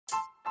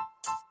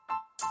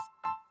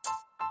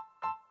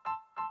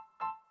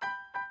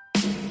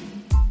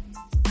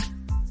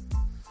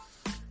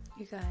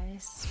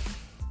guys,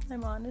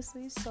 I'm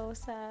honestly so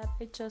sad.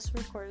 I just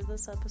recorded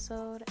this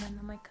episode and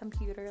then my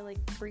computer like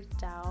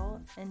freaked out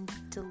and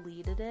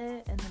deleted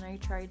it, and then I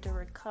tried to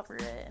recover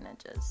it and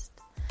it just...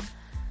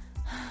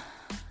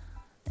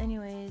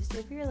 Anyways,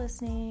 if you're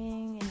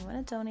listening and you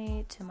want to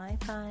donate to my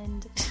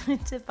fund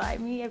to buy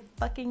me a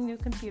fucking new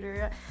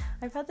computer,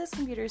 I've had this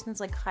computer since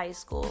like high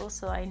school,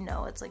 so I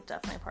know it's like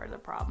definitely part of the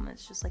problem.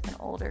 It's just like an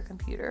older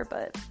computer,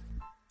 but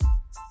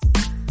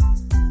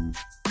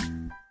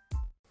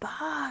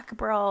fuck,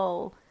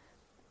 bro.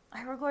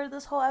 I recorded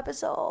this whole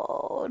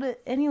episode.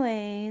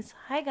 Anyways,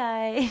 hi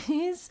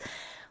guys.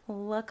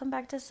 Welcome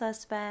back to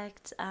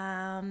Suspect.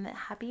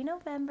 Happy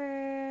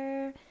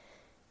November.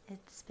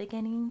 It's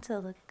beginning to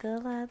look a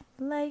lot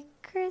like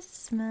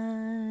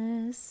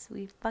Christmas.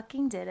 We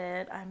fucking did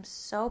it. I'm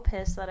so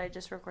pissed that I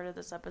just recorded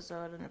this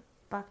episode and it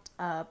fucked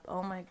up.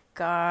 Oh my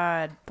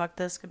god. Fuck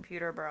this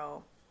computer,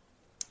 bro.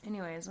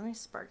 Anyways, let me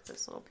spark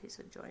this little piece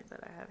of joint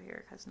that I have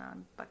here because now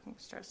I'm fucking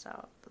stressed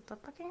out. What the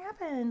fucking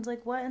happened?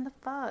 Like, what in the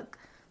fuck?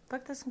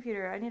 Fuck this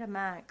computer. I need a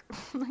Mac.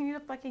 I need a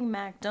fucking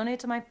Mac.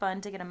 Donate to my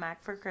fund to get a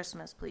Mac for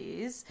Christmas,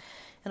 please.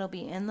 It'll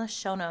be in the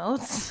show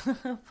notes.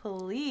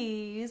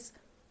 Please.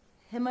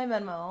 Hit my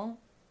Venmo.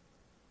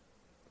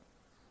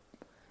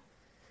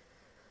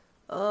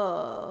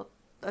 Oh,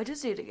 I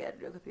just need to get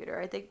a new computer.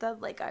 I think that,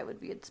 like, I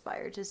would be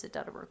inspired to sit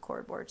down and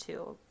record more,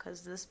 too.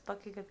 Because this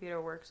fucking computer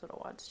works when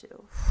it wants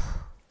to.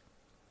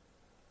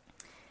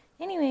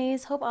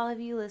 Anyways, hope all of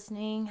you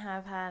listening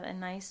have had a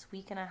nice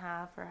week and a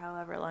half or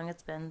however long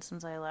it's been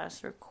since I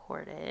last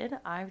recorded.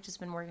 I've just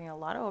been working a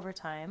lot of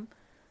overtime.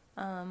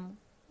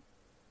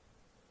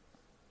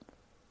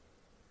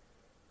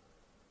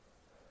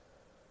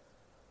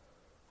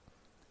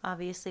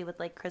 Obviously, with,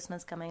 like,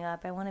 Christmas coming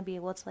up, I want to be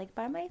able to, like,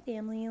 buy my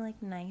family,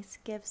 like, nice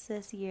gifts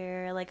this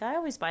year. Like, I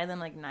always buy them,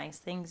 like, nice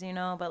things, you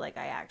know, but, like,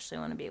 I actually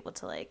want to be able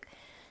to, like,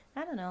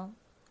 I don't know,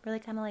 really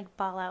kind of, like,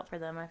 ball out for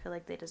them. I feel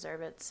like they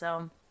deserve it,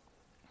 so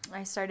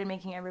I started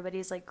making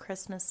everybody's, like,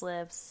 Christmas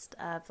list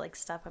of, like,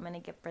 stuff I'm going to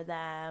get for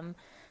them.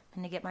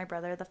 I'm going to get my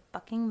brother the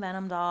fucking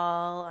Venom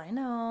doll. I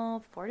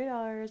know,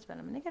 $40, but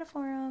I'm going to get it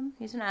for him.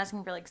 He's been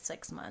asking for, like,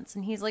 6 months,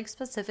 and he's, like,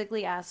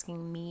 specifically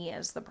asking me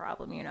as the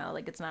problem, you know?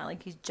 Like, it's not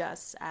like he's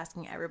just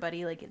asking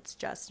everybody. Like, it's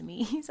just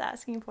me he's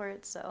asking for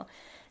it, so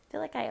I feel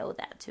like I owe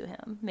that to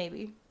him,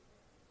 maybe.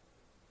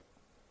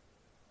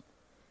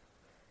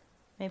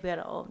 Maybe I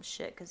don't owe him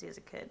shit because he's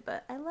a kid,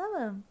 but I love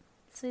him.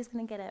 So he's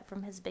going to get it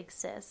from his big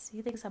sis.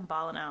 He thinks I'm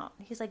balling out.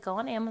 He's like, go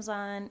on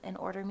Amazon and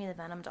order me the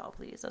Venom doll,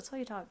 please. That's how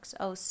he talks.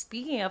 Oh,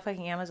 speaking of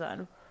fucking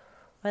Amazon,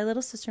 my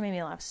little sister made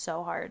me laugh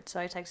so hard. So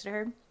I texted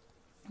her.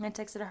 I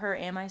texted her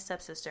and my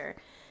stepsister.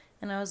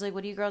 And I was like,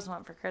 what do you girls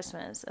want for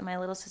Christmas? And my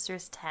little sister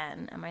is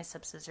 10 and my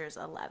stepsister is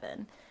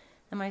 11.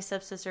 And my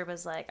stepsister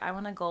was like, I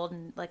want a gold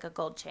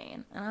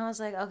chain. And I was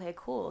like, okay,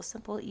 cool.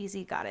 Simple,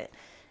 easy, got it.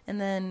 And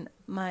then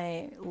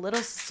my little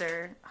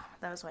sister,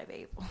 that was my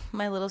babe.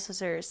 My little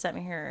sister sent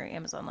me her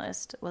Amazon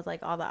list with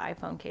like all the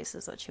iPhone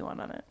cases that she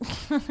wanted on it.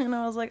 And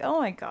I was like, oh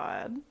my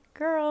God,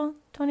 girl,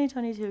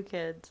 2022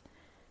 kids.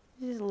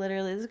 She's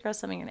literally, this girl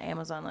sent me an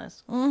Amazon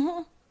list.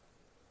 Mm-hmm.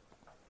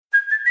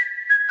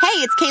 Hey,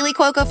 it's Kaylee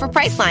Cuoco for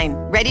Priceline.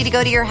 Ready to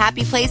go to your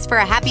happy place for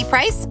a happy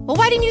price? Well,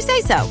 why didn't you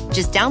say so?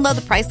 Just download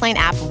the Priceline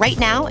app right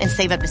now and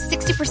save up to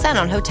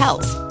 60% on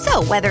hotels.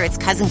 So whether it's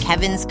Cousin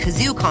Kevin's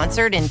Kazoo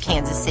Concert in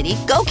Kansas City,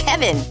 go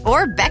Kevin,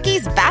 or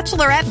Becky's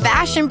Bachelorette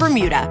Bash in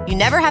Bermuda, you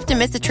never have to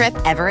miss a trip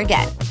ever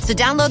again. So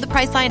download the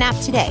Priceline app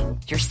today.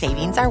 Your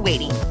savings are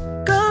waiting.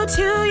 Go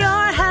to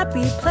your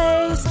happy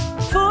place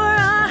for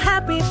a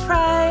happy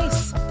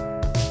price.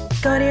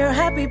 Go to your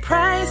happy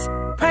price,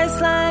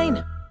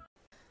 Priceline.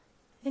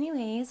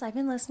 Anyways, I've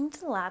been listening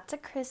to lots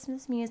of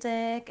Christmas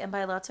music, and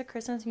by lots of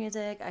Christmas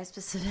music, I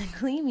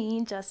specifically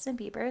mean Justin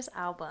Bieber's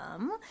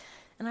album.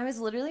 And I was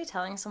literally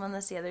telling someone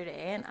this the other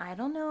day, and I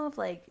don't know if,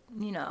 like,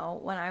 you know,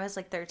 when I was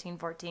like 13,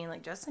 14,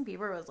 like Justin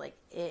Bieber was like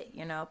it,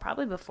 you know,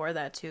 probably before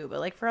that too,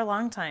 but like for a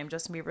long time,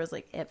 Justin Bieber was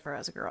like it for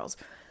us girls.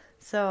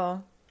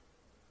 So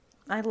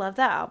I love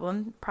that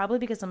album, probably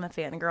because I'm a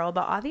fangirl,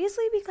 but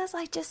obviously because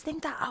I just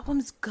think that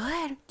album's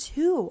good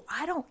too.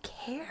 I don't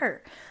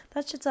care.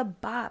 That shit's a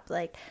bop.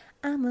 Like,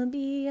 I'ma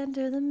be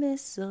under the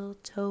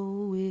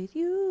mistletoe with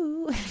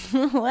you.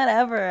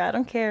 Whatever. I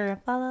don't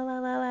care. La la la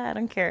la la. I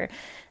don't care.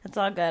 It's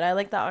all good. I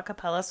like the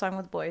acapella song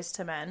with Boys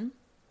to Men.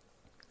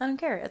 I don't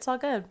care. It's all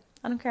good.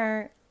 I don't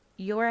care.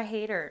 You're a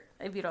hater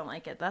if you don't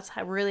like it. That's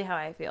really how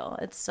I feel.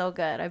 It's so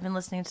good. I've been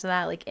listening to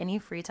that like any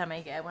free time I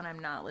get when I'm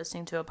not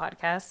listening to a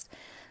podcast.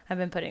 I've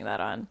been putting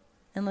that on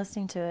and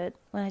listening to it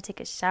when I take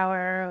a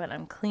shower, when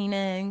I'm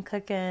cleaning,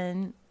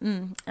 cooking.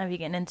 I be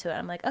getting into it.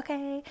 I'm like,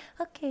 okay,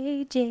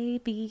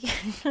 JB.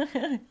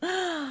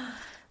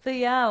 But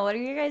yeah, what are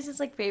your guys'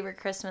 like favorite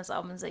Christmas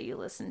albums that you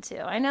listen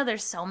to? I know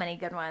there's so many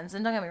good ones,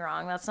 and don't get me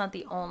wrong, that's not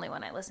the only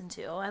one I listen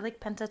to. I like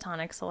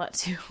Pentatonix a lot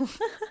too.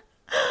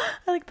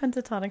 I like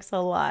Pentatonix a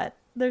lot.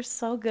 They're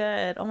so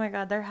good. Oh my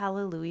God, they're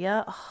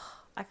Hallelujah. Oh,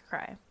 I could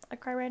cry. I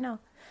cry right now.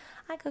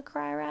 I could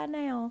cry right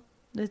now.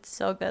 It's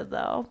so good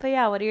though. But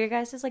yeah, what are your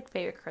guys' like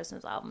favorite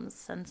Christmas albums?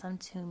 Send some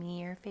to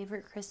me, your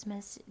favorite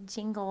Christmas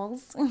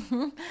jingles.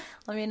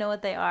 Let me know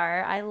what they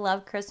are. I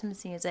love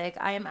Christmas music.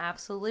 I am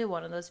absolutely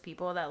one of those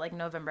people that like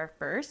November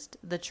 1st,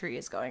 the tree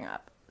is going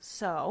up.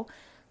 So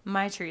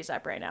my tree's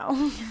up right now.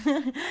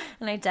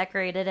 And I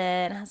decorated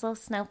it. It has little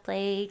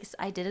snowflakes.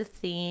 I did a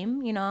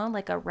theme, you know,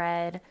 like a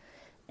red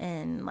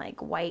and like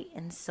white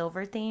and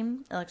silver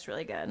theme. It looks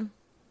really good.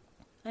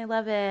 I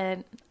love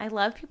it. I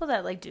love people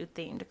that like do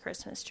themed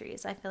Christmas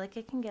trees. I feel like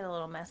it can get a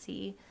little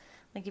messy,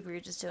 like if you're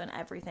just doing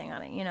everything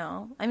on it, you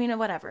know. I mean,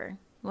 whatever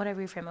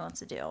your family wants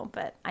to do.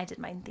 But I did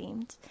mine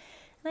themed,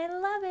 and I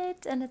love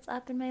it. And it's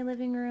up in my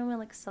living room. It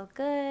looks so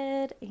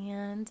good.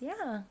 And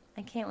yeah,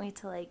 I can't wait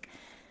to like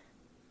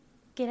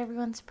get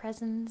everyone's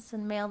presents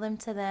and mail them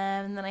to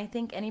them. And then I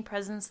think any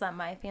presents that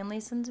my family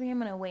sends me, I'm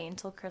gonna wait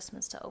until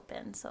Christmas to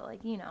open. So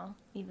like, you know,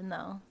 even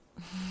though.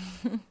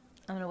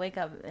 I'm going to wake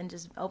up and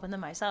just open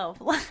them myself.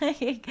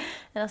 Like,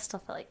 it'll still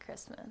feel like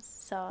Christmas.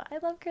 So I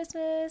love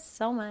Christmas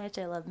so much.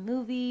 I love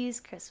movies,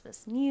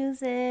 Christmas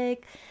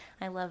music.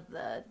 I love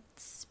the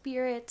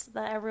spirit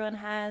that everyone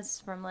has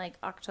from like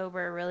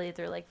October really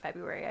through like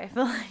February, I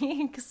feel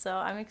like. So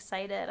I'm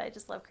excited. I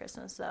just love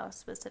Christmas though,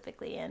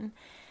 specifically. And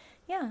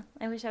yeah,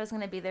 I wish I was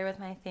going to be there with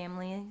my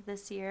family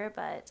this year,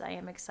 but I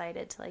am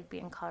excited to like be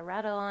in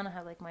Colorado and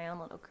have like my own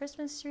little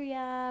Christmas tree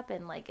up,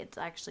 and like it's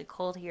actually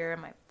cold here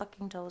and my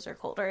fucking toes are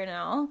cold right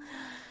now.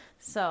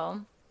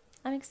 So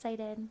I'm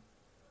excited.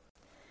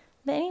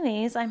 But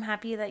anyways, I'm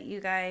happy that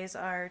you guys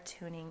are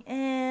tuning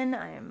in.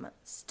 I'm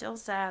still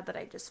sad that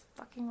I just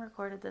fucking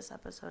recorded this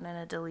episode and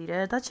it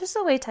deleted. That's just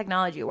the way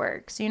technology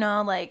works, you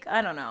know? Like,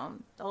 I don't know.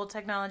 Old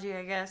technology,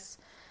 I guess.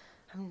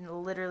 I'm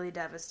literally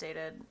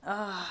devastated.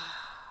 Ugh.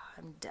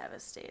 I'm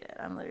devastated.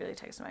 I'm literally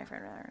texting my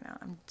friend right now.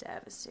 I'm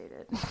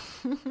devastated.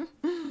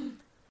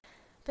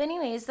 But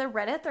anyways, the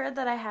Reddit thread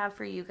that I have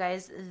for you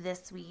guys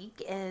this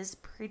week is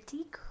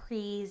pretty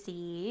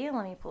crazy.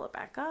 Let me pull it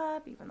back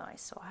up, even though I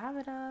still have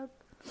it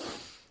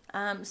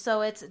up.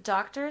 So it's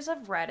Doctors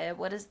of Reddit.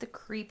 What is the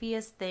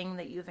creepiest thing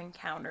that you've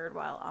encountered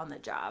while on the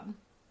job?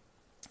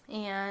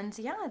 And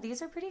yeah,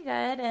 these are pretty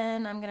good.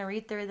 And I'm going to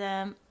read through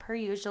them per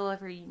usual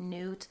if you're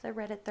new to the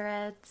Reddit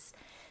threads.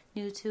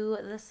 New to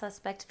the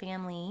Suspect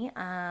family.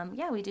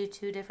 Yeah, we do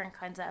 2 different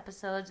kinds of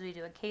episodes. We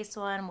do a case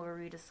one where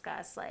we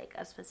discuss like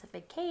a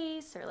specific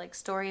case or like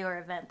story or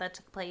event that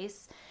took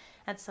place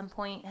at some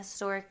point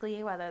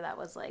historically, whether that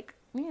was like,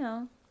 you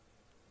know,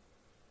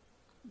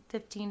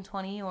 15,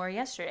 20 or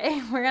yesterday.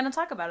 We're going to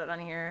talk about it on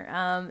here.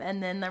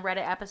 And then the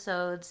Reddit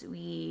episodes,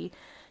 we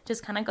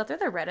just kind of go through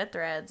the Reddit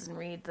threads and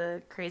read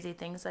the crazy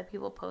things that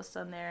people post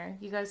on there.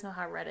 You guys know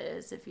how Reddit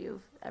is if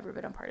you've ever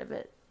been a part of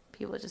it.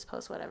 People just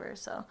post whatever,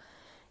 so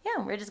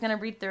yeah, we're just going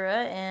to read through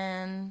it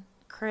and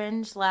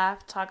cringe,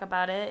 laugh, talk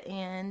about it,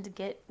 and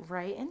get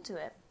right into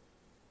it.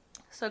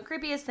 So,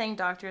 creepiest thing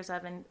doctors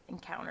have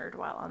encountered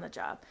while on the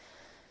job.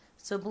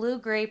 So, Blue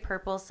Gray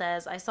Purple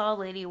says, I saw a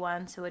lady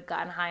once who had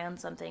gotten high on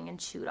something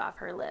and chewed off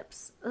her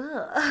lips.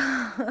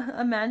 Ugh.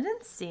 Imagine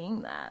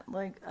seeing that.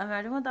 Like,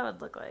 imagine what that would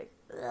look like.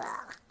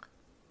 Ugh.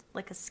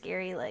 Like a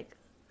scary, like,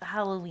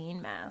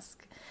 Halloween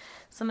mask.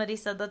 Somebody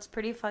said that's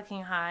pretty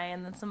fucking high,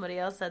 and then somebody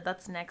else said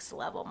that's next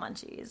level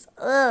munchies.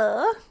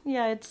 Ugh.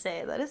 Yeah, I'd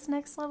say that is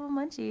next level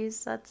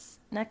munchies. That's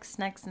next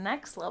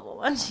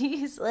level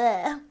munchies.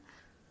 Ugh.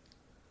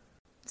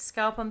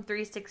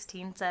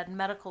 Scalpum316 said,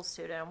 medical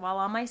student. While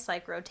on my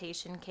psych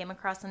rotation, came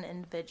across an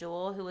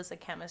individual who was a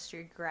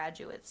chemistry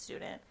graduate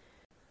student.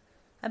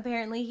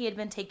 Apparently, he had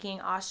been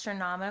taking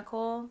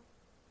astronomical...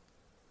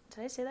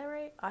 Did I say that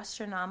right?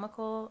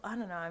 Astronomical, I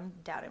don't know, I'm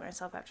doubting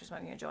myself after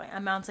smoking a joint,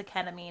 amounts of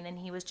ketamine, and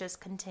he was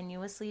just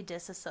continuously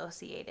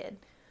disassociated.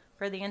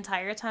 For the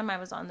entire time I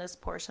was on this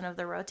portion of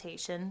the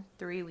rotation,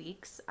 3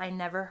 weeks, I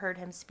never heard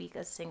him speak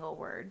a single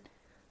word.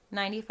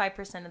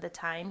 95% of the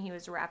time, he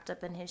was wrapped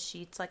up in his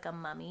sheets like a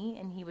mummy,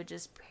 and he would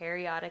just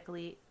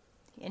periodically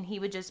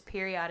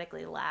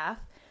laugh,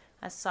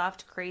 a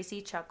soft,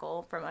 crazy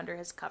chuckle from under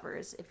his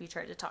covers if you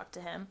tried to talk to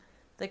him.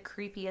 The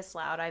creepiest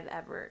laugh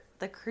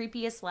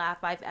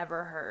I've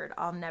ever heard.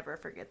 I'll never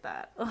forget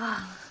that.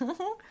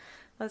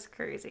 That's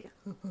crazy.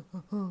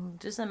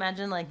 Just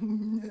imagine like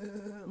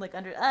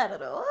under, I don't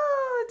know.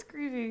 Oh, it's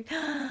creepy.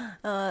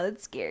 Oh,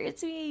 that's scary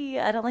to me.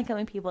 I don't like it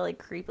when people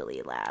like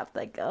creepily laugh.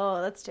 Like,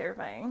 oh, that's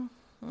terrifying.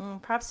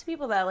 Props to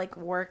people that like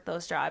work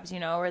those jobs,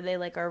 you know, where they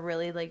like are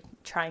really like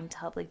trying to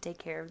help like take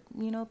care of,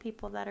 you know,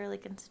 people that are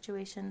like in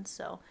situations.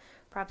 So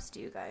props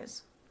to you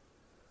guys.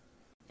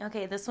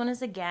 Okay, this one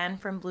is again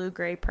from Blue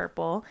Gray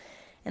Purple,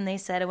 and they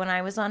said, when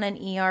I was on an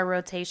ER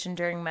rotation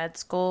during med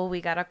school,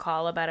 we got a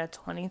call about a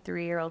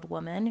 23-year-old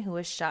woman who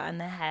was shot in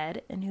the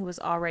head and who was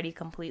already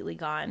completely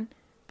gone,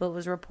 but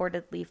was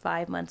reportedly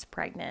 5 months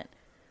pregnant.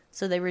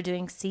 So they were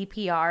doing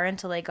CPR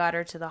until they got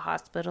her to the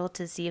hospital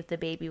to see if the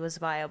baby was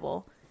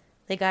viable.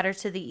 They got her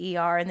to the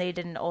ER and they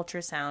did an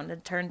ultrasound,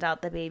 and turned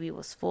out the baby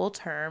was full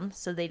term,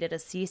 so they did a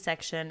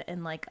C-section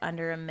in like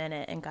under a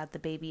minute and got the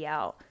baby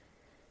out.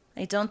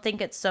 I don't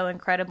think it's so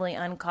incredibly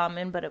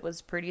uncommon, but it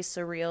was pretty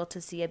surreal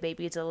to see a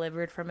baby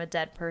delivered from a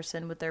dead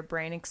person with their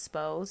brain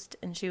exposed,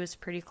 and she was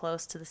pretty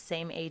close to the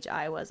same age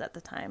I was at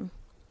the time.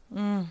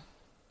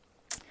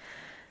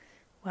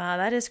 Wow,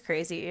 that is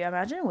crazy.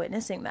 Imagine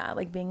witnessing that,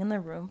 like being in the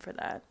room for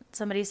that.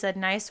 Somebody said,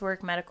 nice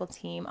work, medical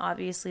team.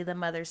 Obviously, the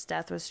mother's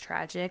death was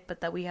tragic,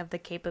 but that we have the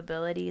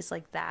capabilities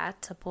like that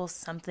to pull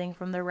something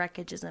from the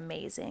wreckage is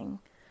amazing.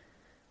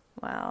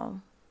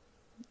 Wow.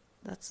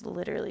 That's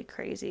literally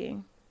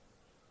crazy.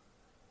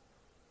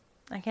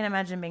 I can't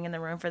imagine being in the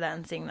room for that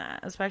and seeing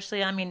that.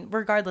 Especially,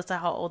 regardless of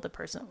how old the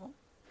person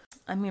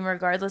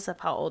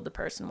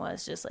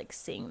was, just like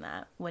seeing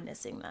that,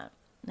 witnessing that,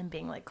 and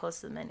being like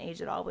close to them in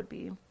age at all would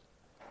be...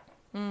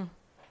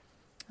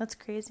 That's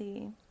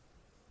crazy.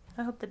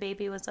 I hope the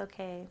baby was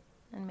okay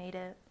and made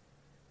it.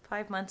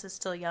 5 months is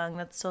still young.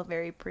 That's still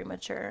very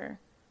premature.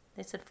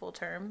 They said full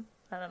term.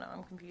 I don't know.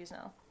 I'm confused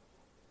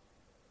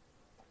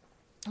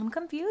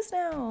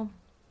now.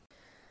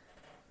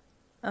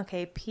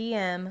 Okay,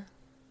 PM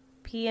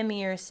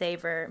Me or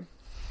Saber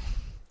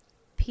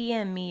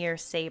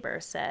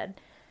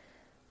said,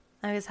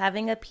 I was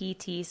having a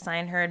PT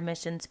sign her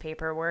admissions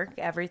paperwork.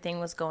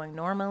 Everything was going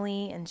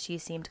normally, and she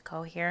seemed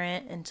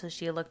coherent until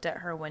she looked at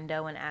her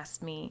window and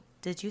asked me,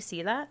 did you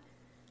see that?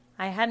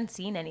 I hadn't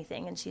seen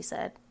anything, and she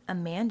said, a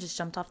man just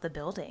jumped off the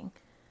building.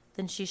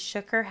 Then she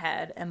shook her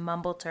head and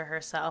mumbled to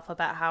herself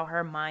about how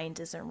her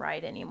mind isn't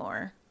right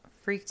anymore.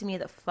 Freaked me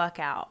the fuck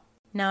out.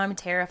 Now I'm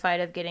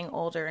terrified of getting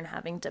older and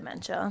having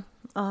dementia.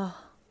 Oh,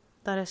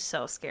 that is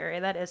so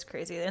scary. That is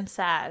crazy and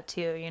sad,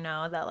 too,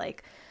 that,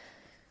 like...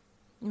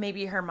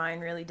 maybe her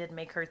mind really did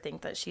make her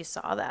think that she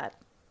saw that.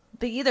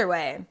 But either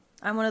way,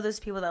 I'm one of those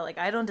people that, like,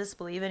 I don't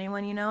disbelieve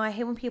anyone, I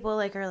hate when people,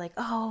 like, are like,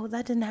 oh,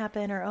 that didn't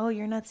happen, or, oh,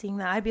 you're not seeing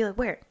that. I'd be like,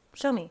 where?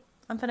 Show me.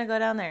 I'm finna go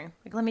down there.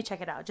 Like, let me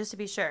check it out, just to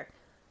be sure.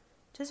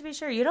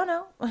 You don't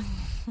know.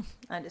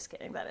 I'm just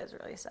kidding. That is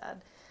really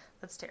sad.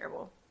 That's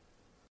terrible.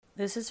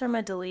 This is from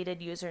a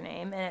deleted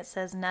username, and it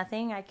says,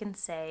 nothing I can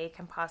say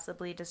can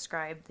possibly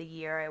describe the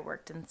year I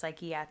worked in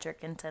psychiatric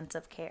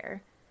intensive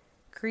care.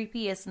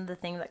 Creepy isn't the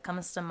thing that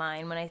comes to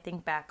mind when I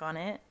think back on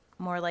it,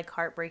 more like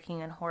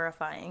heartbreaking and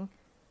horrifying.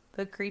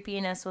 But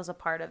creepiness was a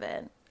part of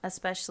it,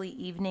 especially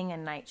evening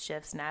and night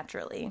shifts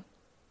naturally.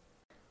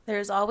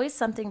 There's always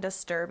something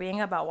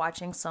disturbing about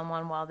watching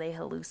someone while they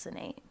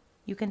hallucinate.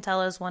 You can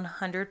tell it's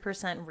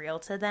 100% real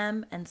to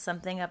them, and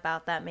something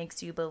about that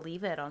makes you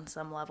believe it on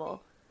some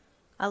level.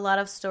 A lot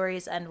of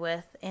stories end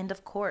with, and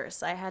of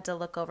course, I had to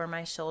look over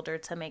my shoulder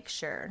to make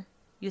sure.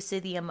 You see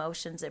the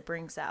emotions it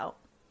brings out.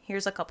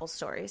 Here's a couple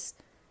stories.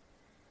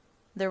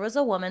 There was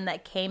a woman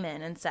that came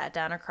in and sat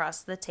down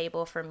across the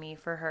table from me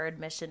for her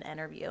admission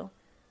interview.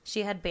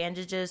 She had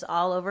bandages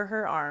all over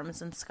her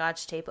arms and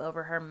scotch tape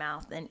over her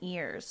mouth and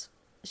ears.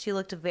 She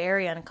looked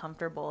very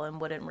uncomfortable and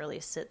wouldn't really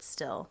sit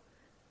still.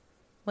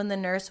 When the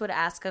nurse would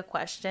ask a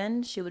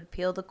question, she would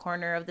peel the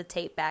corner of the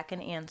tape back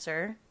and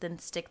answer, then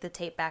stick the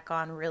tape back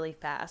on really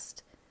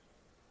fast.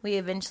 We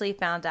eventually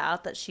found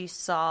out that she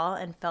saw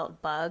and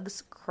felt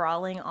bugs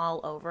crawling all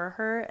over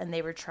her, and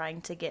they were trying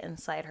to get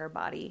inside her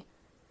body.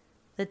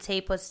 The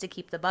tape was to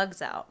keep the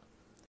bugs out.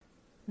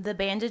 The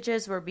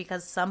bandages were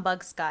because some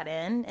bugs got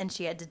in, and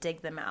she had to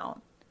dig them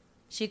out.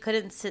 She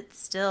couldn't sit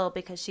still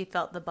because she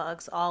felt the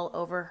bugs all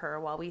over her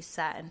while we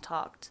sat and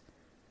talked.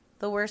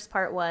 The worst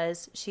part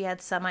was she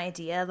had some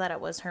idea that it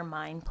was her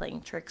mind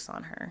playing tricks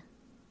on her.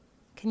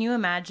 Can you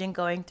imagine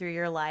going through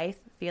your life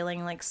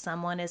feeling like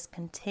someone is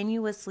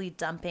continuously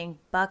dumping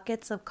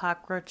buckets of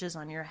cockroaches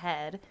on your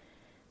head,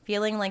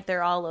 feeling like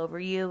they're all over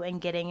you and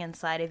getting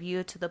inside of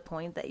you to the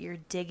point that you're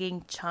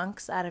digging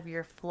chunks out of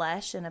your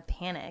flesh in a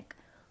panic,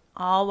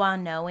 all while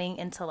knowing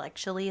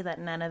intellectually that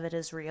none of it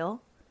is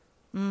real?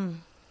 No,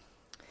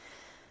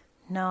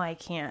 I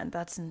can't.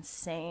 That's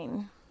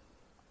insane.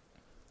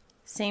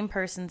 Same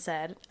person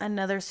said,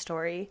 another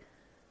story.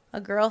 A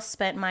girl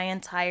spent my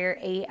entire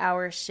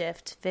 8-hour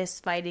shift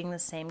fist fighting the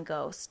same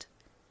ghost.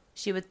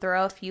 She would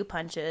throw a few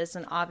punches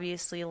and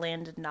obviously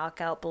landed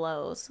knockout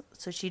blows,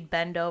 so she'd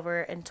bend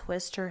over and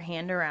twist her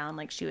hand around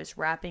like she was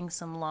wrapping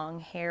some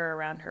long hair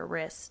around her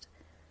wrist.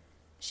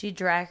 She'd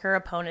drag her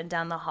opponent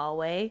down the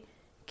hallway,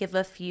 give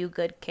a few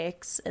good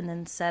kicks, and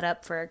then set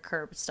up for a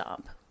curb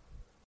stomp.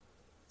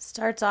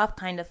 Starts off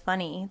kind of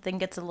funny, then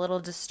gets a little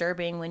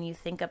disturbing when you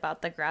think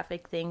about the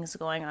graphic things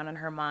going on in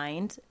her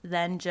mind,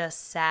 then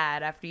just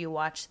sad after you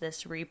watch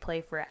this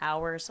replay for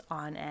hours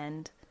on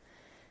end.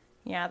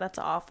 Yeah, that's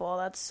awful.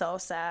 That's so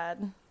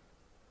sad.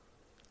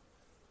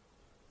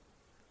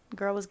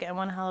 Girl was getting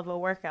one hell of a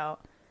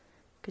workout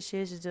because she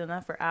was just doing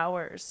that for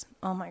hours.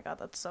 Oh my god,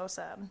 that's so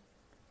sad.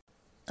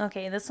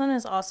 Okay, this one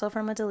is also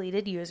from a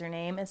deleted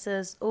username. It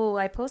says, oh,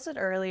 I posted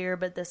earlier,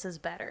 but this is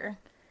better.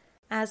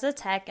 As a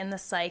tech in the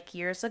psych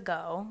years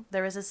ago,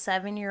 there was a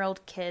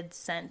 7-year-old kid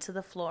sent to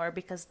the floor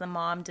because the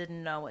mom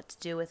didn't know what to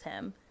do with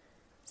him.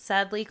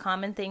 Sadly,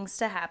 common things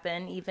to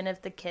happen even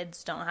if the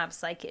kids don't have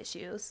psych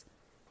issues.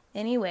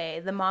 Anyway,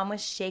 the mom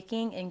was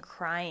shaking and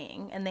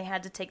crying, and they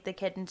had to take the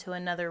kid into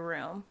another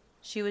room.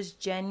 She was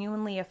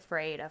genuinely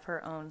afraid of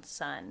her own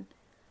son.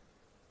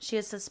 She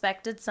had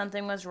suspected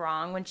something was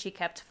wrong when she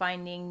kept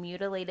finding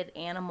mutilated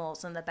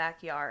animals in the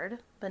backyard,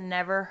 but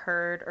never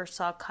heard or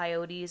saw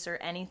coyotes or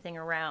anything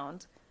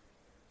around.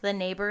 The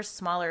neighbor's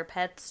smaller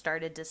pets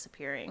started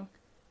disappearing.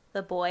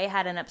 The boy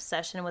had an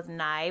obsession with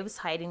knives,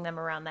 hiding them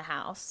around the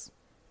house,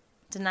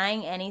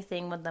 denying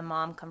anything when the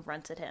mom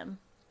confronted him.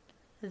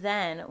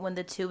 Then, when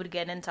the two would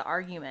get into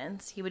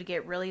arguments, he would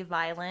get really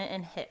violent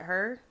and hit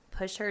her,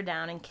 push her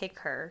down and kick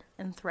her,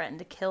 and threaten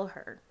to kill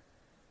her.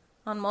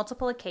 On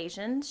multiple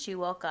occasions, she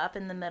woke up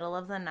in the middle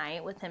of the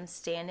night with him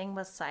standing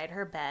beside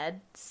her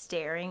bed,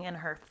 staring in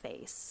her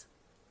face.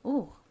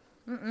 Ooh,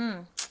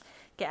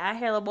 get out of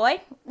here, little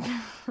boy.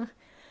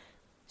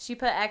 She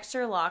put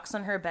extra locks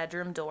on her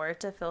bedroom door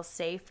to feel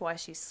safe while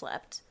she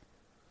slept.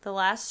 The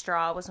last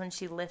straw was when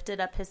she lifted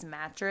up his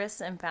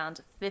mattress and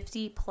found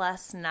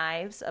 50-plus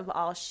knives of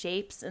all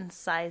shapes and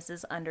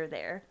sizes under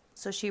there,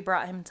 so she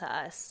brought him to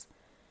us.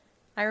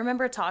 I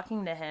remember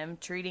talking to him,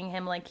 treating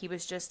him like he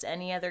was just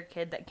any other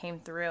kid that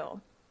came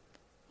through.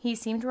 He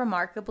seemed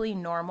remarkably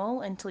normal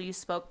until you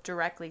spoke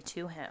directly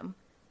to him.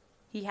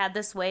 He had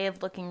this way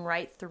of looking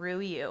right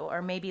through you,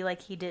 or maybe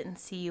like he didn't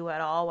see you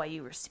at all while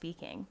you were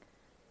speaking.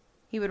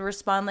 He would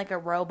respond like a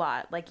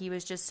robot, like he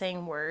was just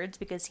saying words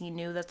because he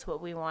knew that's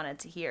what we wanted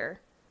to hear.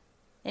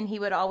 And he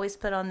would always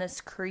put on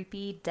this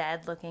creepy,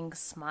 dead-looking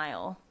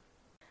smile.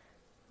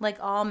 Like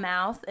all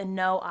mouth and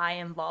no eye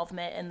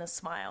involvement in the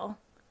smile.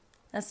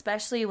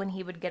 Especially when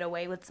he would get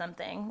away with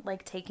something,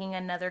 like taking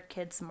another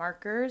kid's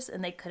markers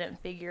and they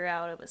couldn't figure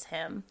out it was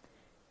him.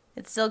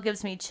 It still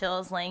gives me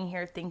chills laying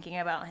here thinking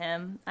about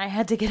him. I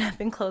had to get up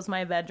and close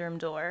my bedroom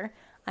door.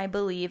 I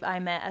believe I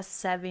met a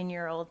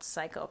 7-year-old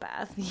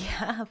psychopath.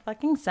 Yeah,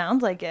 fucking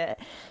sounds like it.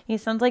 He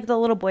sounds like the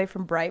little boy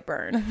from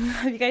Brightburn.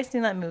 Have you guys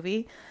seen that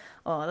movie?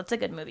 Oh, that's a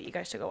good movie. You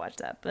guys should go watch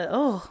that. But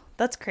oh,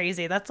 that's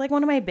crazy. That's like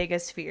one of my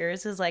biggest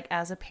fears is like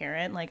as a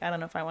parent, like I don't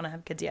know if I want to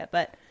have kids yet,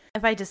 but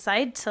if I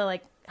decide to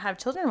like have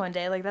children one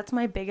day, like that's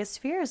my biggest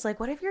fear is like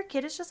what if your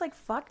kid is just like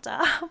fucked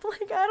up?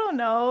 Like I don't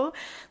know.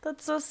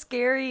 That's so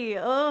scary.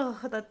 Oh,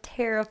 that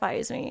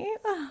terrifies me.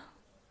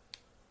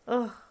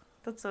 Oh,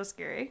 that's so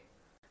scary.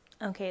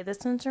 Okay, this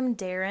one's from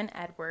Darren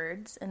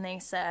Edwards, and they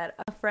said,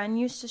 a friend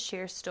used to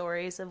share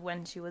stories of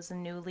when she was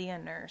newly a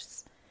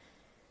nurse.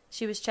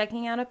 She was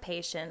checking out a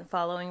patient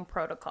following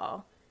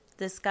protocol.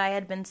 This guy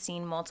had been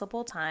seen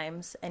multiple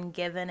times and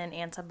given an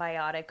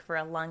antibiotic for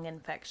a lung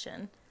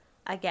infection.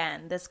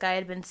 Again, this guy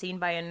had been seen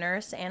by a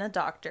nurse and a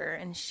doctor,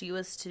 and she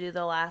was to do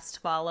the last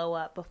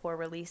follow-up before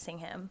releasing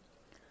him.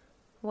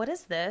 What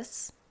is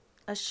this?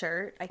 A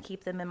shirt? I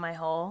keep them in my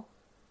hole.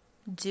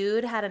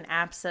 Dude had an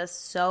abscess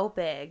so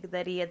big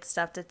that he had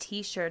stuffed a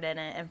t-shirt in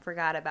it and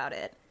forgot about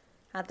it.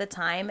 At the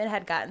time, it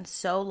had gotten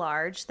so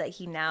large that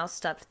he now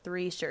stuffed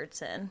 3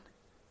 shirts in.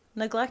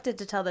 Neglected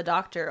to tell the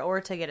doctor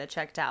or to get it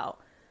checked out.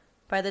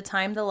 By the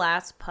time the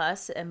last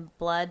pus and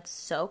blood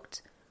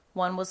soaked,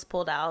 one was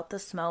pulled out, the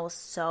smell was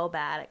so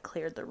bad it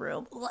cleared the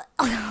room.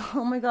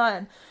 Oh my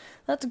god,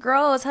 that's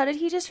gross. How did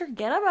he just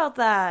forget about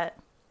that?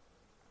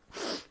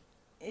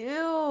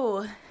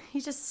 Ew,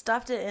 he just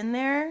stuffed it in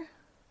there?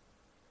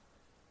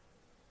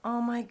 Oh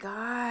my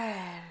god.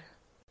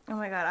 Oh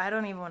my god, I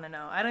don't even want to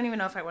know. I don't even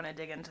know if I want to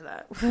dig into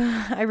that.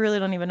 I really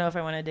don't even know if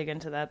I want to dig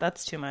into that.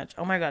 That's too much.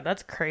 Oh my god,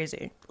 that's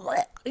crazy.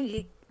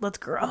 That's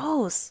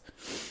gross.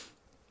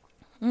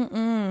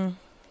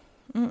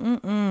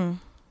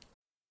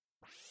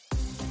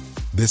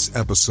 This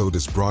episode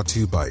is brought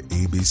to you by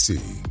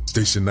ABC.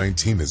 Station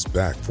 19 is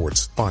back for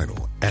its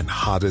final and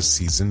hottest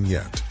season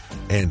yet.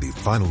 Andy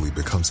finally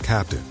becomes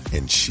captain,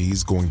 and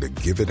she's going to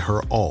give it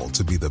her all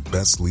to be the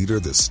best leader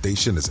the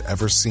station has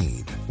ever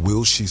seen.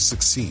 Will she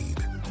succeed?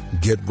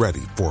 Get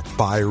ready for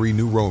fiery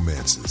new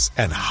romances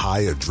and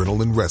high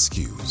adrenaline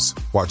rescues.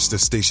 Watch the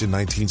Station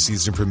 19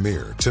 season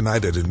premiere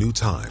tonight at a new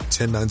time,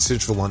 10/9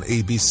 Central on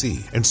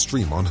ABC, and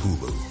stream on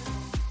Hulu.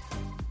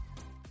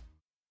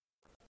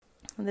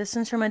 This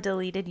one's from a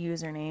deleted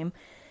username,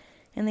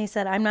 and they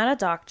said, I'm not a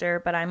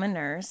doctor, but I'm a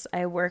nurse.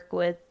 I work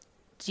with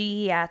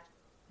geriatric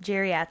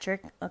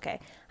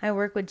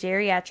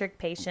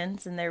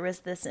patients, and there was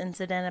this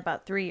incident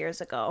about 3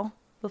 years ago.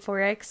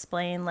 Before I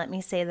explain, let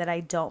me say that I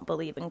don't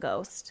believe in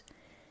ghosts.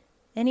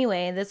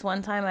 Anyway, this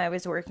one time I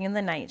was working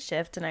the night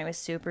shift and I was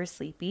super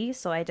sleepy,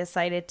 so I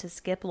decided to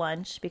skip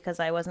lunch because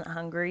I wasn't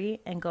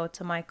hungry and go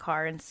to my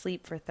car and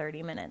sleep for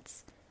 30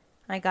 minutes.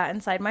 I got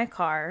inside my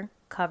car,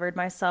 covered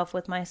myself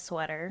with my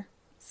sweater,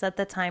 set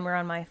the timer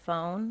on my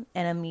phone,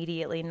 and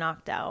immediately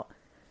knocked out.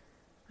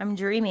 I'm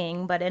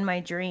dreaming, but in my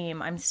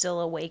dream, I'm still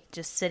awake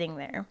just sitting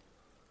there.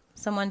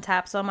 Someone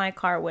taps on my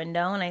car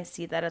window and I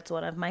see that it's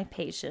one of my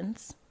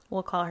patients.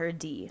 We'll call her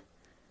D.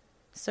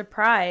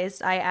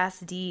 Surprised, I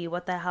ask D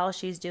what the hell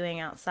she's doing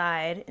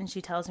outside, and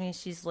she tells me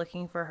she's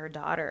looking for her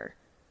daughter.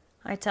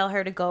 I tell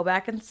her to go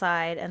back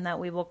inside and that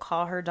we will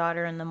call her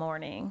daughter in the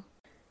morning.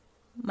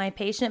 My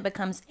patient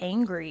becomes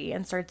angry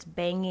and starts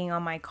banging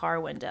on my car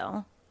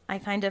window. I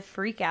kind of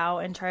freak out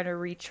and try to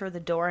reach for the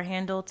door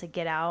handle to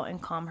get out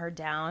and calm her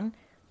down,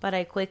 but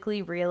I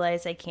quickly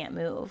realize I can't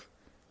move.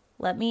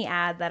 Let me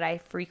add that I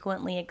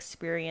frequently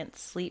experience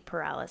sleep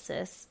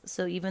paralysis,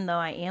 so even though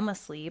I am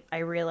asleep, I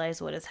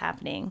realize what is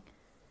happening.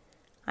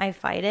 I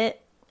fight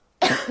it.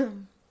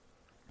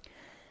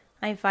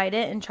 I fight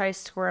it and try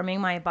squirming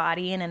my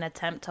body in an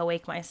attempt to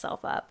wake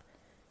myself up.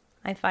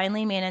 I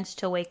finally manage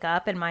to wake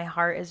up and my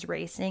heart is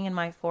racing and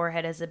my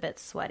forehead is a bit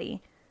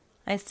sweaty.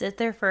 I sit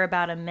there for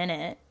about a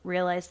minute,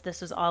 realize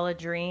this was all a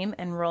dream,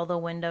 and roll the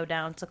window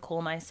down to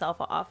cool myself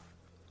off.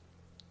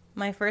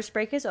 My first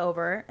break is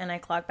over, and I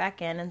clock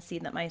back in and see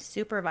that my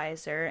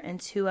supervisor and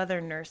 2 other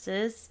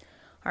nurses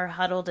are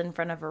huddled in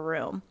front of a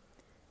room.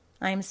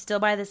 I am still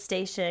by the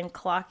station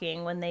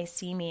clocking when they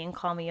see me and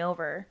call me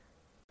over.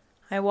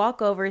 I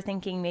walk over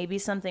thinking maybe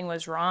something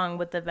was wrong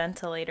with the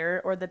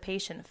ventilator or the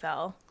patient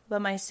fell,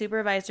 but my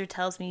supervisor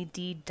tells me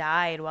D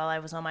died while I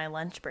was on my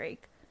lunch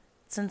break.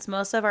 Since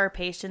most of our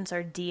patients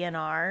are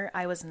DNR,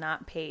 I was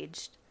not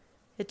paged.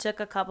 It took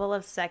a couple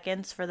of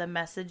seconds for the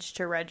message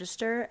to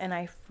register, and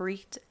I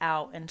freaked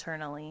out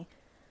internally.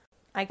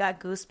 I got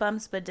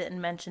goosebumps but didn't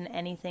mention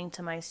anything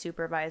to my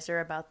supervisor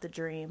about the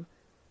dream.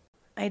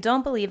 I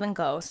don't believe in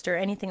ghosts or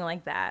anything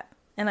like that,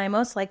 and I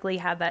most likely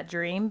had that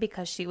dream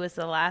because she was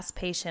the last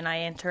patient I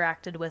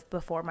interacted with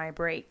before my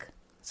break.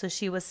 So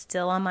she was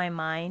still on my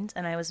mind,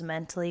 and I was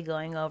mentally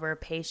going over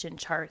patient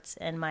charts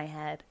in my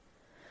head.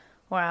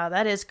 Wow,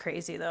 that is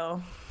crazy,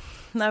 though.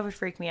 That would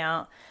freak me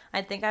out.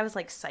 I'd think I was,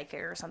 like,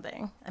 psychic or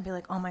something. I'd be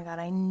like, oh, my God,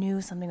 I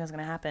knew something was going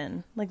to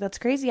happen. Like, that's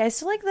crazy. I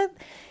still like that,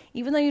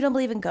 even though you don't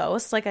believe in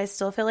ghosts, like, I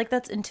still feel like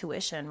that's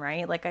intuition,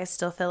 right? Like, I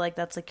still feel like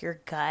that's, like,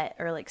 your gut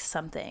or, like,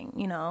 something,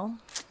 you know?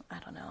 I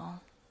don't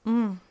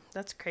know.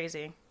 That's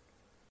crazy.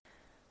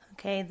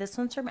 Okay, this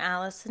one's from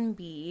Allison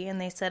B.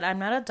 And they said, I'm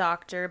not a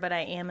doctor, but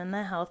I am in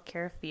the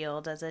healthcare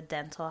field as a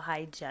dental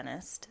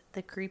hygienist.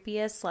 The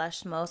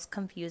creepiest / most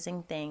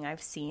confusing thing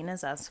I've seen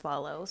is as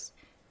follows.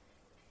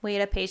 We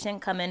had a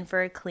patient come in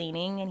for a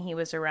cleaning, and he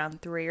was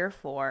around 3 or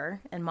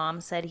 4, and Mom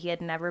said he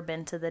had never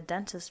been to the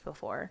dentist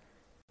before.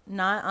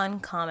 Not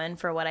uncommon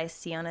for what I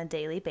see on a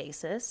daily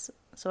basis,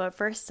 so at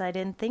first I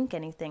didn't think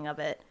anything of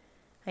it.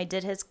 I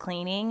did his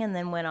cleaning and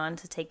then went on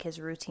to take his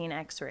routine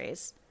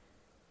x-rays.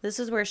 This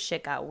is where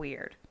shit got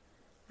weird.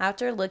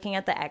 After looking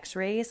at the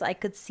x-rays, I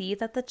could see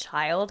that the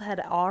child had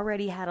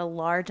already had a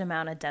large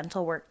amount of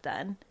dental work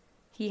done.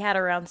 He had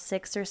around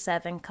 6 or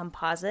 7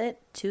 composite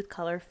tooth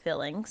color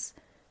fillings.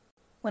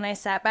 When I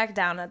sat back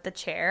down at the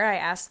chair, I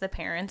asked the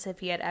parents if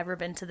he had ever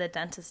been to the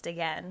dentist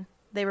again.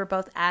 They were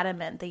both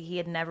adamant that he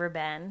had never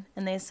been,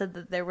 and they said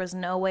that there was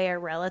no way a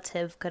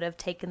relative could have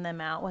taken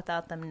them out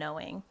without them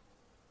knowing.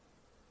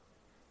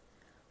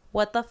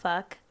 What the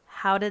fuck?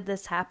 How did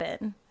this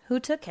happen?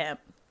 Who took him?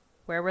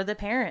 Where were the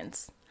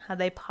parents? Had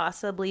they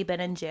possibly been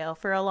in jail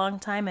for a long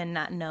time and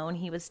not known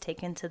he was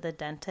taken to the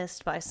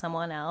dentist by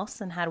someone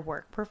else and had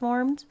work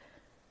performed?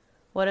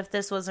 What if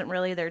this wasn't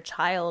really their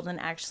child and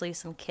actually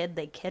some kid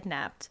they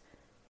kidnapped?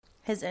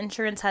 His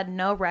insurance had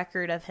no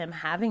record of him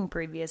having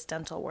previous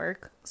dental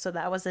work, so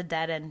that was a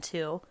dead end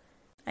too.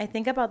 I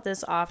think about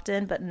this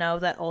often, but know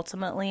that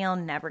ultimately I'll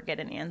never get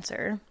an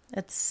answer.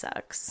 It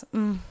sucks.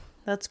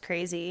 That's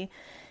crazy.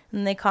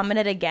 And they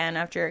commented again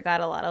after it got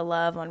a lot of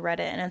love on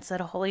Reddit, and it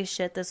said, holy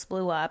shit, this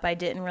blew up. I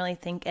didn't really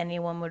think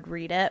anyone would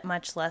read it,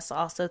 much less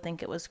also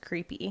think it was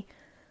creepy.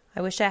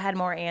 I wish I had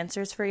more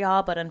answers for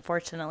y'all, but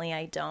unfortunately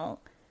I don't.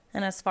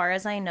 And as far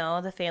as I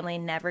know, the family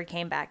never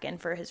came back in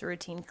for his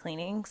routine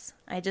cleanings.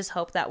 I just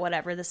hope that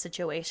whatever the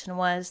situation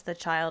was, the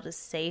child is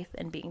safe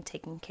and being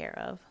taken care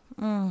of.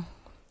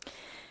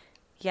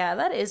 Yeah,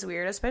 that is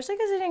weird, especially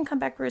because he didn't come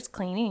back for his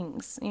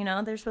cleanings. You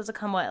know, they're supposed to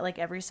come, like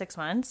every 6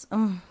 months?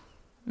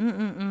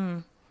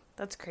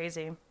 That's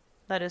crazy.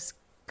 That is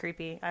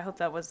creepy. I hope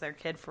that was their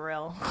kid for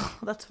real.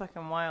 That's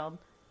fucking wild.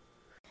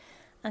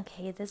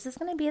 Okay, this is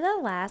going to be the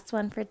last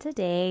one for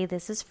today.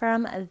 This is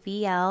from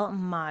VL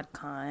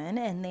ModCon,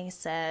 and they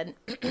said,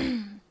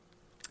 here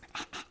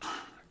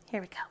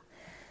we go.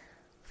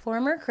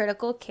 Former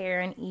critical care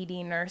and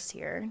ED nurse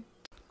here.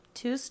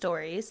 2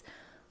 stories,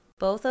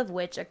 both of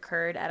which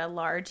occurred at a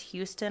large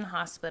Houston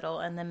hospital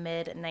in the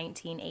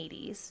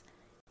mid-1980s.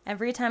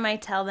 Every time I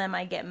tell them,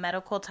 I get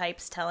medical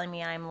types telling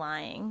me I'm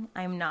lying.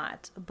 I'm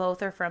not.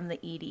 Both are from the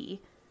ED.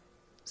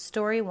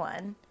 Story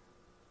 1.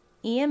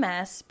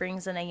 EMS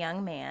brings in a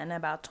young man,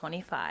 about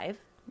 25.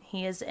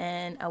 He is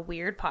in a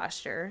weird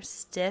posture,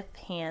 stiff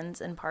hands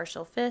and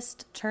partial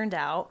fist turned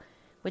out,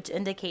 which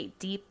indicate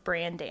deep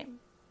brain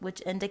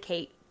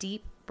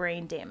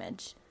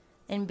damage,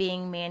 and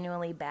being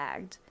manually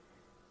bagged.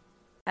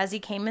 As he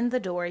came in the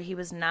door, he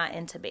was not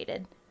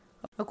intubated.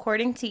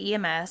 According to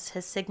EMS,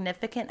 his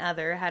significant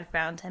other had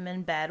found him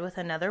in bed with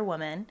another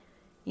woman,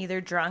 either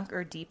drunk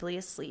or deeply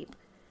asleep.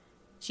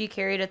 She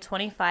carried a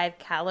 .25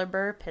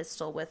 caliber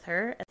pistol with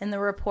her, and the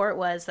report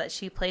was that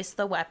she placed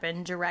the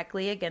weapon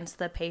directly against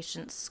the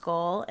patient's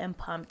skull and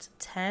pumped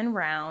 10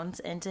 rounds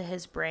into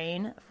his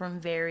brain from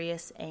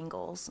various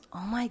angles.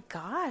 Oh my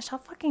gosh, how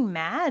fucking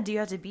mad do you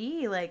have to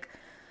be? Like,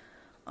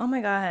 oh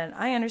my God,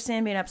 I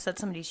understand being upset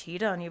somebody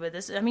cheated on you, but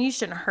this, I mean, you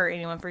shouldn't hurt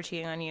anyone for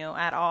cheating on you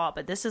at all,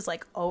 but this is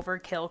like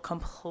overkill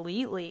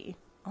completely.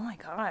 Oh my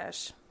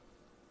gosh.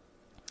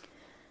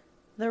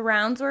 The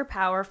rounds were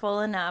powerful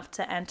enough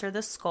to enter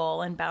the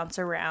skull and bounce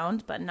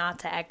around, but not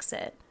to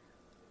exit.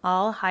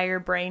 All higher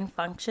brain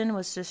function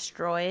was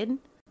destroyed,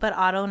 but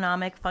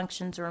autonomic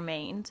functions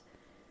remained.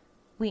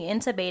 We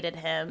intubated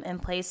him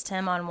and placed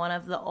him on one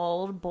of the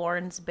old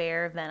Bourne's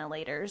Bear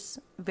ventilators,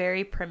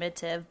 very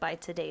primitive by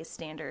today's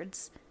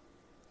standards.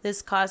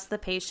 This caused the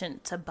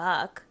patient to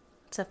buck,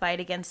 to fight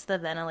against the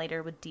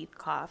ventilator with deep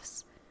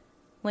coughs.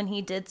 When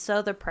he did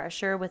so, the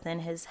pressure within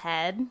his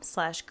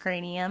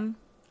head/cranium,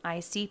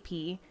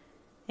 ICP,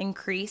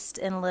 increased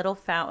and little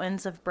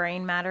fountains of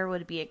brain matter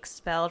would be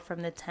expelled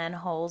from the 10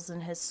 holes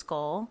in his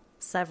skull,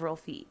 several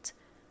feet.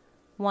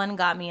 One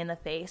got me in the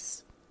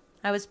face.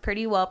 I was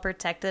pretty well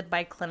protected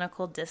by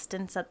clinical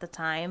distance at the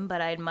time,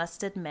 but I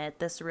must admit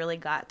this really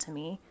got to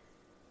me.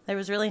 There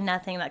was really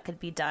nothing that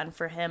could be done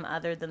for him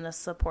other than the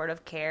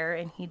supportive care,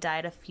 and he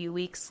died a few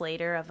weeks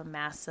later of a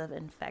massive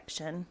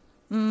infection.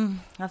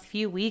 A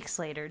few weeks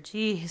later,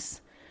 jeez.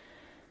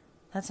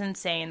 That's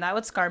insane. That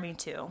would scar me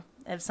too.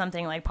 If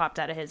something like popped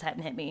out of his head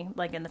and hit me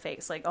like in the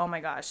face, like, oh my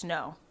gosh,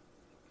 no,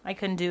 I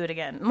couldn't do it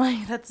again.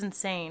 Like, that's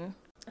insane.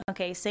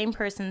 Okay, same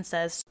person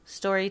says,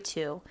 story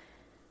 2.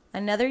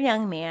 Another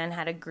young man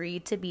had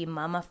agreed to be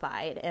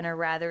mummified in a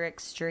rather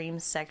extreme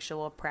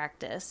sexual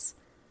practice.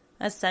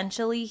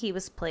 Essentially, he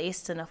was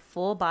placed in a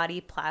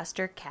full-body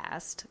plaster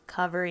cast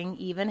covering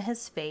even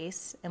his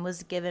face and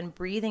was given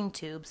breathing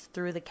tubes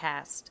through the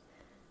cast.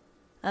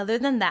 Other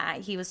than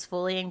that, he was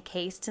fully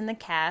encased in the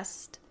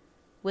cast,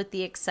 with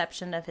the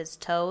exception of his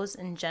toes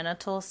and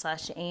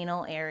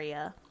genital/anal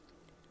area.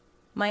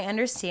 My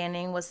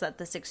understanding was that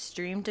this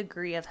extreme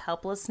degree of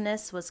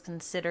helplessness was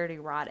considered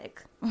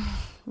erotic.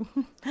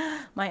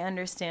 My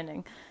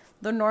understanding.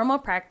 The normal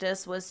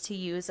practice was to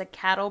use a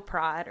cattle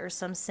prod or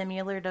some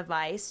similar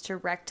device to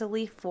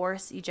rectally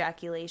force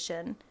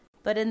ejaculation.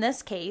 But in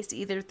this case,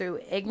 either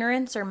through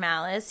ignorance or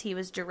malice, he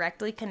was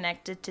directly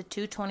connected to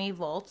 220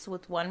 volts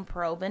with one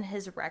probe in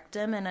his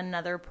rectum and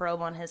another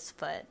probe on his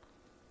foot.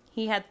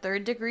 He had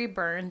third-degree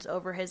burns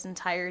over his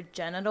entire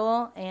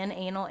genital and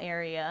anal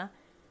area,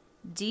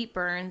 deep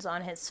burns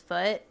on his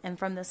foot, and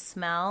from the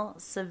smell,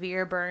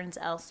 severe burns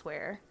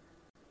elsewhere.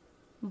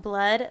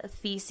 Blood,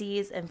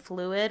 feces, and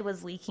fluid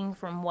was leaking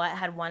from what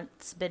had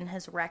once been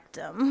his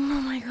rectum.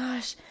 Oh my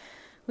gosh.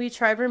 We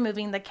tried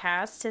removing the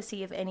cast to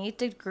see if any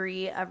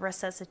degree of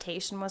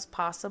resuscitation was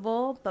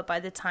possible, but by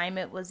the time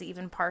it was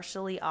even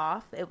partially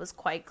off, it was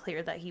quite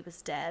clear that he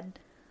was dead.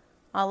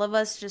 All of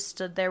us just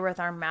stood there with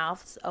our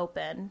mouths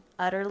open,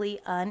 utterly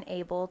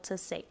unable to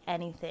say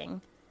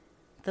anything.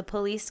 The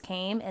police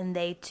came and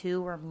they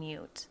too were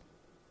mute.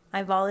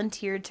 I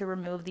volunteered to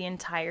remove the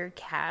entire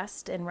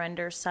cast and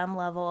render some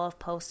level of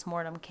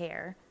post-mortem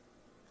care.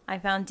 I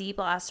found deep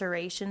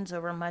lacerations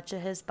over much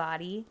of his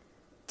body,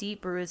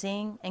 deep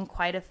bruising, and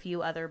quite a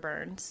few other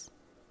burns.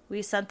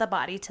 We sent the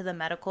body to the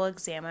medical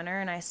examiner,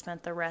 and I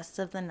spent the rest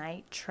of the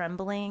night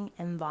trembling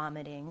and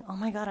vomiting. Oh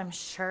my God, I'm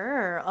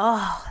sure.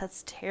 Oh,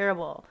 that's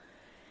terrible.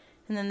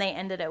 And then they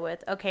ended it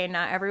with, okay,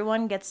 not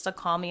everyone gets to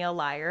call me a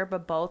liar,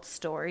 but both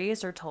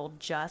stories are told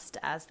just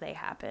as they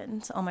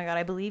happened. Oh my God,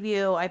 I believe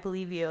you. I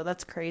believe you.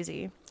 That's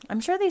crazy. I'm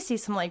sure they see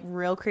some like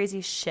real crazy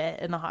shit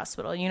in the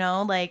hospital, you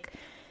know, like,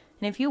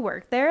 and if you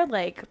work there,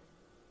 like,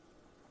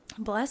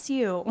 bless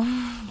you.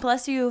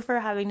 Bless you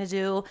for having to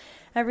do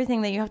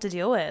everything that you have to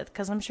deal with,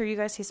 because I'm sure you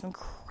guys see some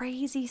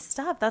crazy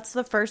stuff. That's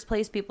the first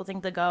place people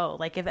think to go,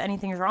 like, if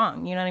anything's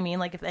wrong, you know what I mean?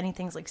 Like, if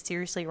anything's like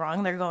seriously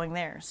wrong, they're going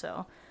there.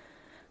 So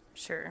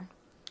sure,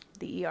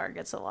 the ER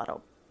gets a lot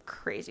of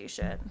crazy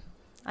shit.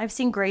 I've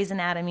seen Grey's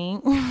Anatomy.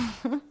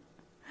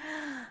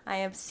 I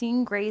have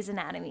seen Grey's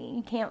Anatomy.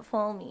 You can't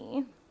fool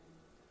me.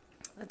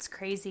 That's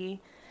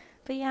crazy.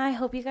 But yeah, I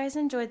hope you guys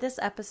enjoyed this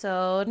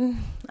episode.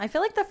 I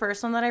feel like the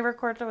first one that I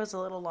recorded was a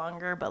little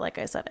longer, but like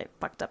I said, I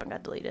fucked up and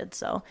got deleted.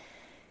 So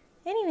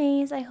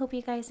anyways, I hope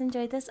you guys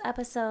enjoyed this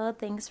episode.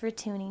 Thanks for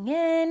tuning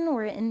in.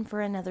 We're in for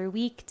another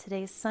week.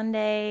 Today's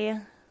Sunday.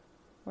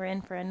 We're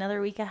in for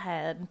another week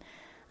ahead.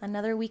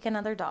 Another week,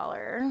 another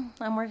dollar.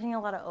 I'm working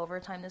a lot of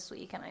overtime this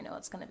week, and I know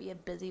it's going to be a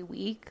busy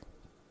week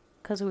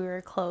because we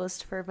were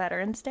closed for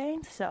Veterans Day.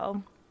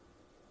 So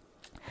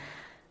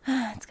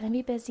it's going to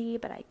be busy,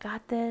 but I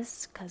got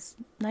this because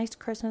nice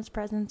Christmas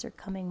presents are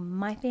coming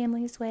my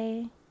family's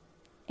way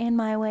and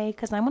my way,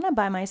 because I want to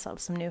buy myself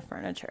some new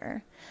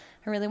furniture.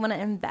 I really want to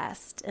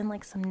invest in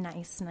like some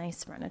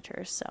nice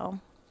furniture. So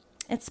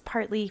it's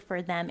partly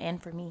for them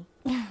and for me.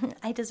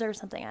 I deserve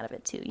something out of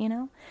it too, you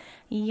know?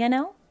 You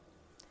know?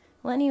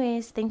 Well,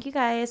 anyways, thank you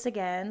guys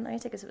again. Let me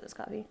take a sip of this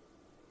coffee.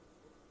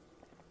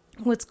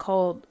 What's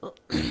cold?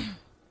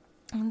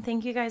 And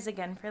thank you guys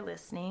again for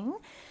listening.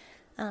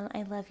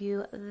 I love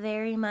you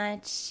very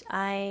much.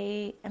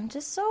 I am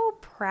just so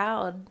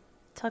proud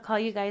to call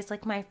you guys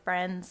like my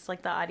friends,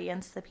 like the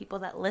audience, the people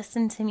that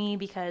listen to me,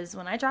 because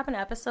when I drop an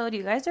episode,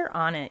 you guys are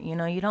on it. You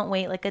know, you don't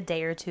wait like a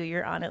day or two.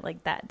 You're on it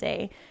like that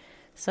day.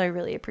 So I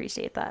really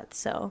appreciate that.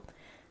 So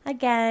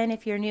again,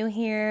 if you're new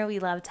here, we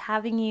loved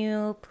having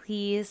you.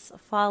 Please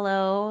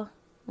follow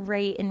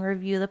rate and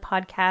review the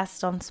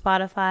podcast on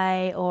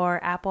Spotify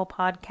or Apple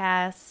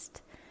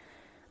Podcast.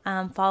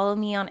 Follow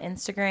me on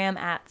Instagram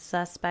at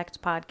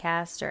Suspect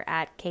Podcast or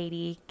at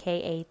Katie,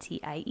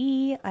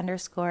 KATIE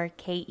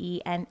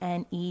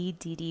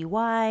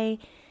 _KENNEDDY,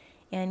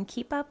 and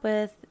keep up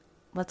with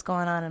what's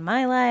going on in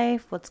my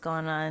life, what's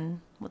going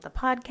on with the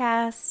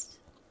podcast,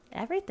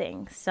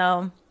 everything.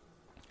 So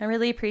I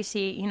really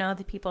appreciate,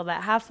 the people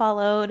that have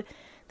followed,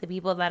 the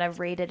people that have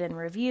rated and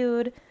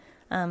reviewed.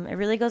 It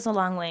really goes a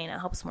long way and it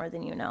helps more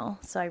than you know.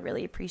 So I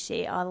really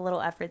appreciate all the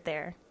little effort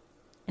there.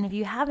 And if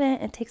you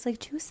haven't, it takes like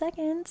 2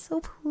 seconds.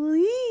 So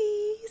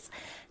please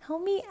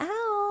help me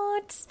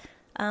out.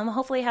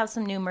 Hopefully I have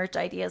some new merch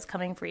ideas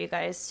coming for you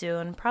guys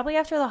soon. Probably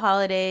after the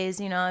holidays.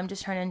 I'm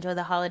just trying to enjoy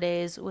the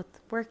holidays with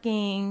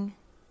working,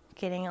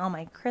 getting all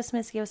my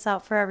Christmas gifts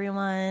out for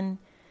everyone.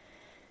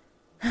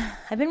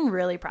 I've been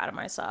really proud of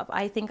myself.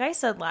 I think I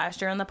said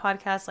last year on the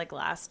podcast, like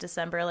last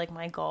December, like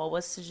my goal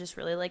was to just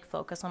really like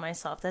focus on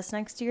myself this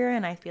next year.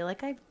 And I feel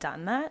like I've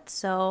done that.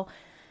 So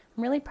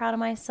I'm really proud of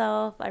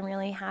myself. I'm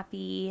really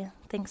happy.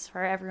 Thanks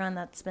for everyone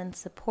that's been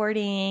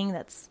supporting,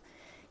 that's,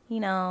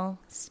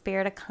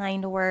 spared a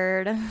kind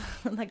word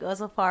that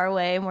goes a far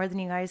way, more than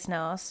you guys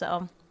know.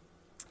 So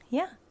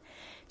yeah,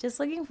 just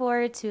looking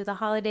forward to the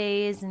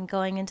holidays and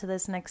going into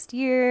this next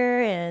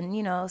year and,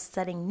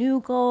 setting new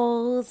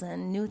goals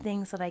and new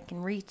things that I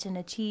can reach and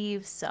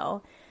achieve.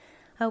 So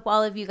I hope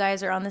all of you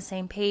guys are on the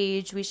same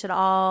page. We should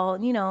all,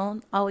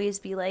 always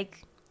be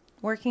like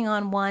working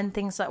on one,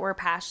 things that we're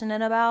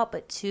passionate about,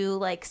 but two,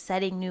 like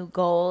setting new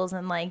goals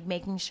and like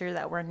making sure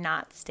that we're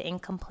not staying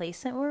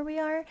complacent where we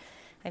are.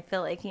 I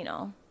feel like,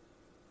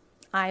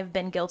 I've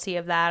been guilty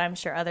of that. I'm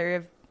sure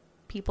other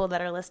people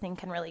that are listening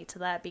can relate to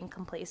that, being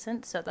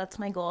complacent. So that's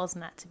my goal, is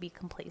not to be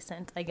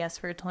complacent, I guess,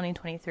 for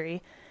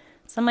 2023.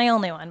 It's not my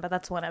only one, but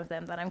that's one of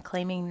them that I'm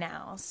claiming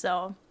now.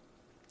 So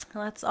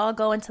let's all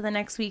go into the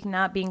next week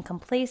not being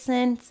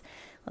complacent.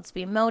 Let's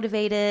be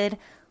motivated.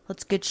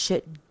 Let's get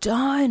shit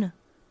done.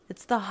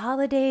 It's the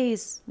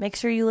holidays. Make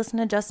sure you listen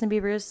to Justin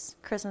Bieber's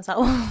Christmas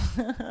album.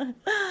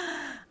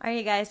 All right,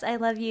 you guys. I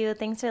love you.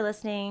 Thanks for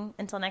listening.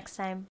 Until next time.